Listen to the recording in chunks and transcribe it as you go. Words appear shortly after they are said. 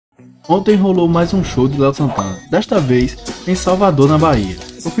Ontem rolou mais um show de Léo Santana, desta vez em Salvador, na Bahia.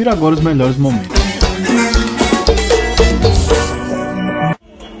 Confira agora os melhores momentos.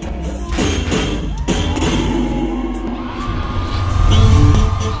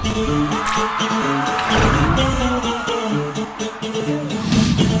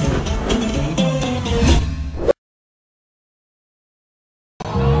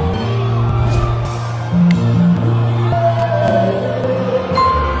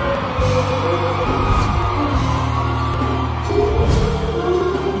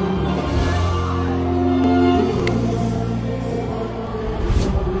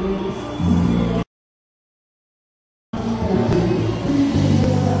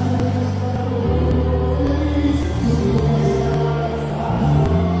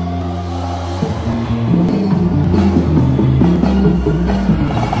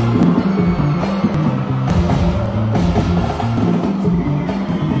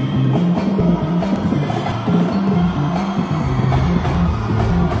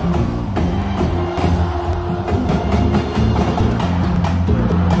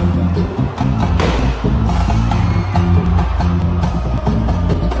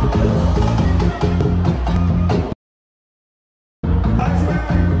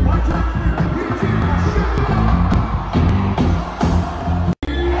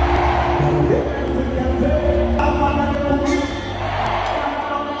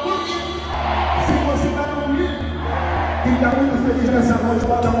 Quem está muito feliz nessa noite,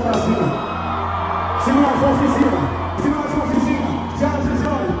 bota a mão pra cima. Segura as mãos em cima. Segura as mãos em cima. Já vocês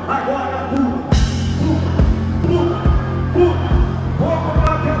olham. Agora, vamos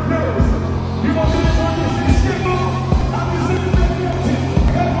lá que é vez. E você pode se chegou. Avisando que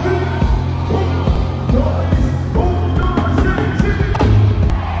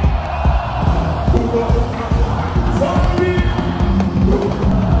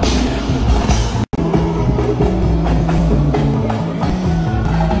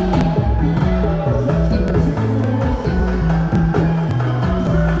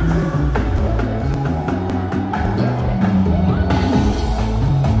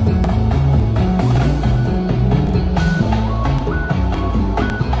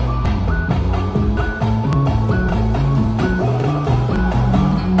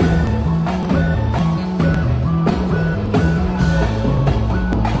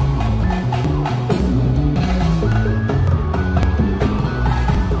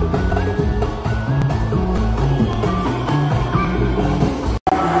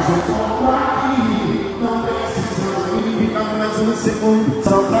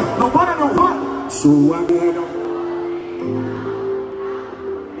não para, não vai. Sua melhor.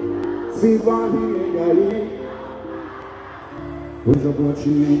 Se vai aí. Hoje eu vou te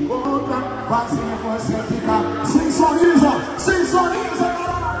encontrar. Fazer você ficar sem sorriso, sem sorriso.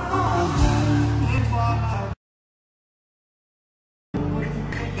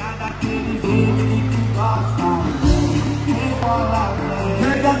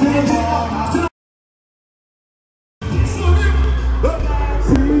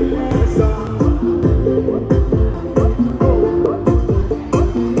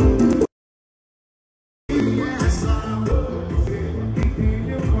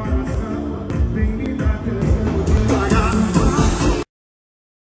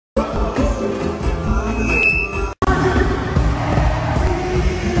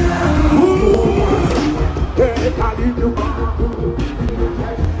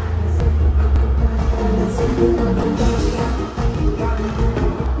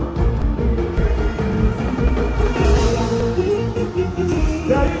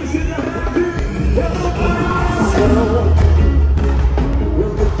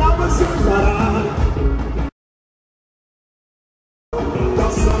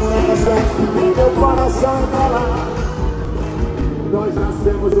 Nós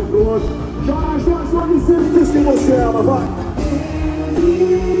nascemos um pro outro. Joga as duas mãos e diz que você ama, vai.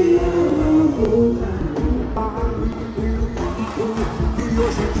 E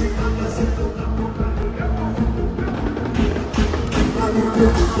hoje em dia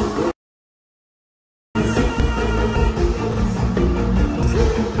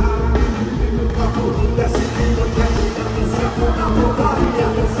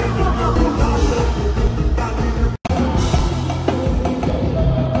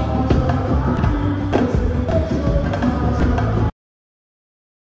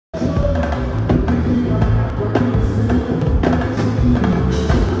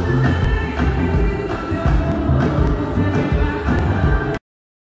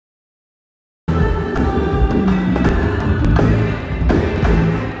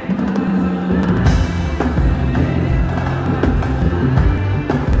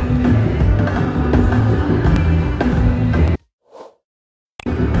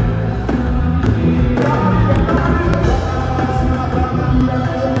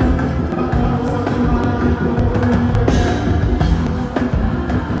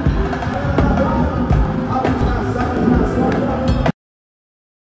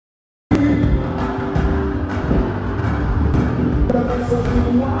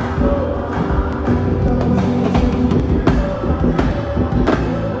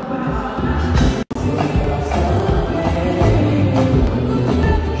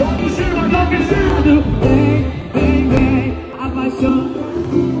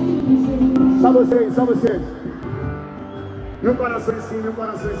coração, meu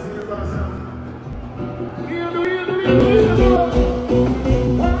coraçãozinho, meu coração. Lindo, lindo, lindo, lindo.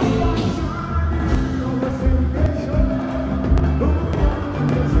 Você me deixou.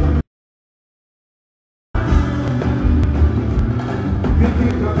 Fique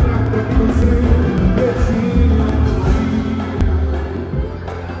pra trás pra que você me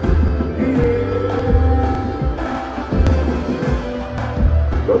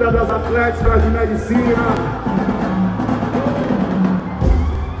todas as atléticas de medicina.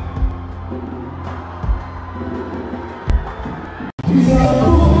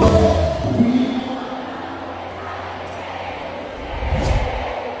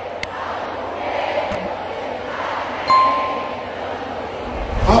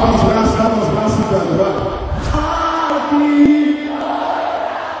 Abre os braços, dando, vai.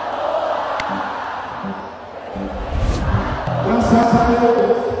 Graças a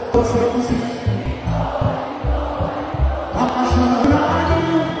Deus, você conseguiu. Apaixonado.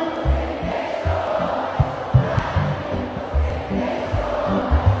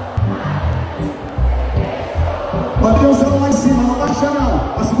 Atenção lá em cima, não baixa não.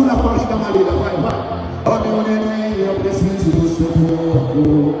 A segunda parte da Marília, vai, vai. Ó meu neném, eu preciso do seu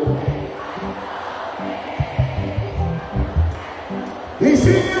corpo. Em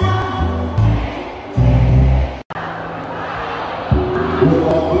cima. O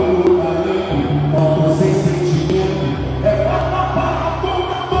óculos da lei, óculos sem sentimento. É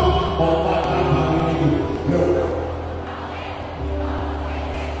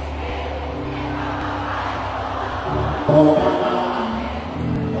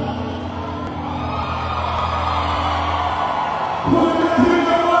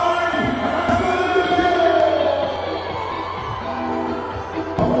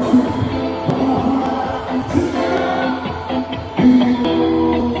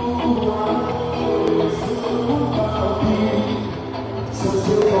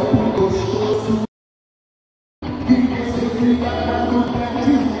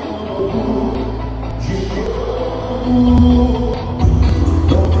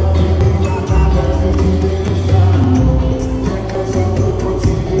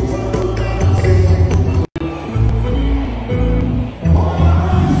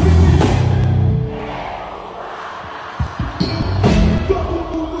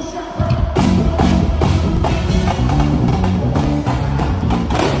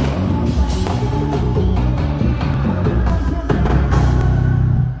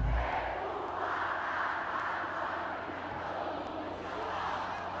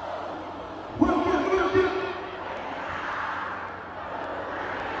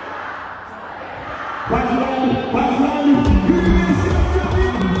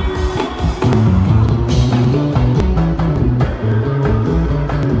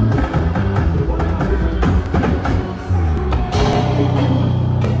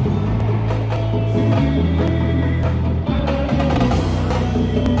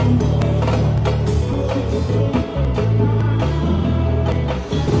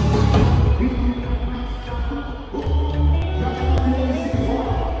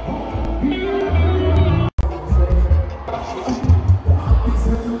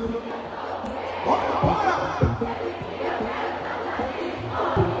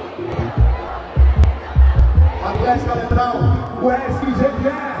Atlética Letrão, o SGE.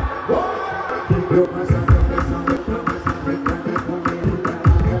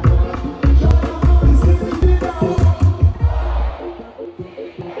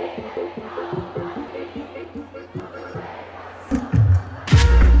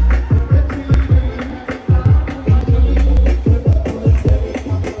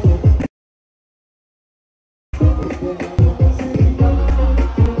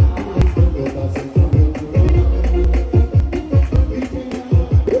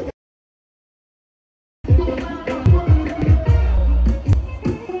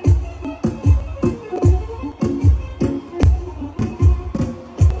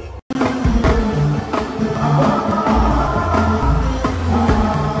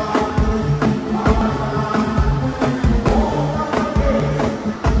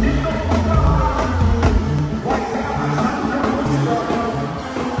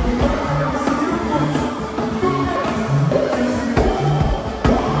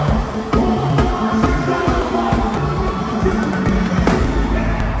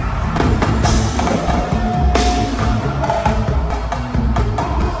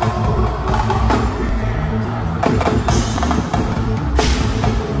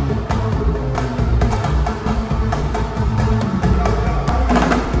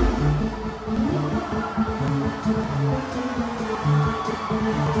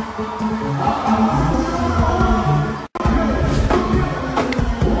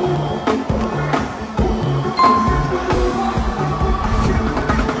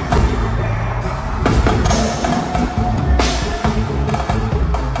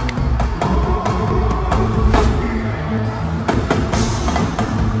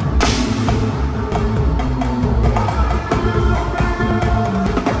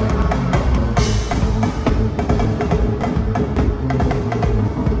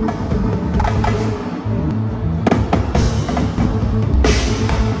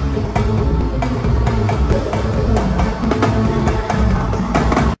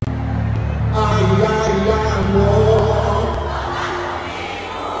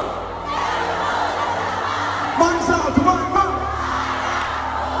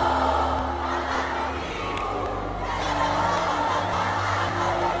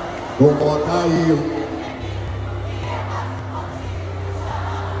 Vou botar aí.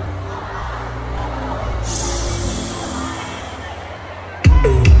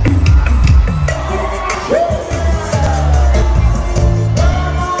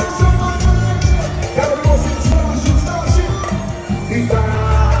 Quero que você distante.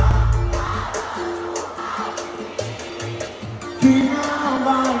 Que não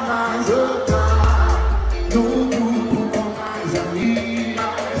vai mais.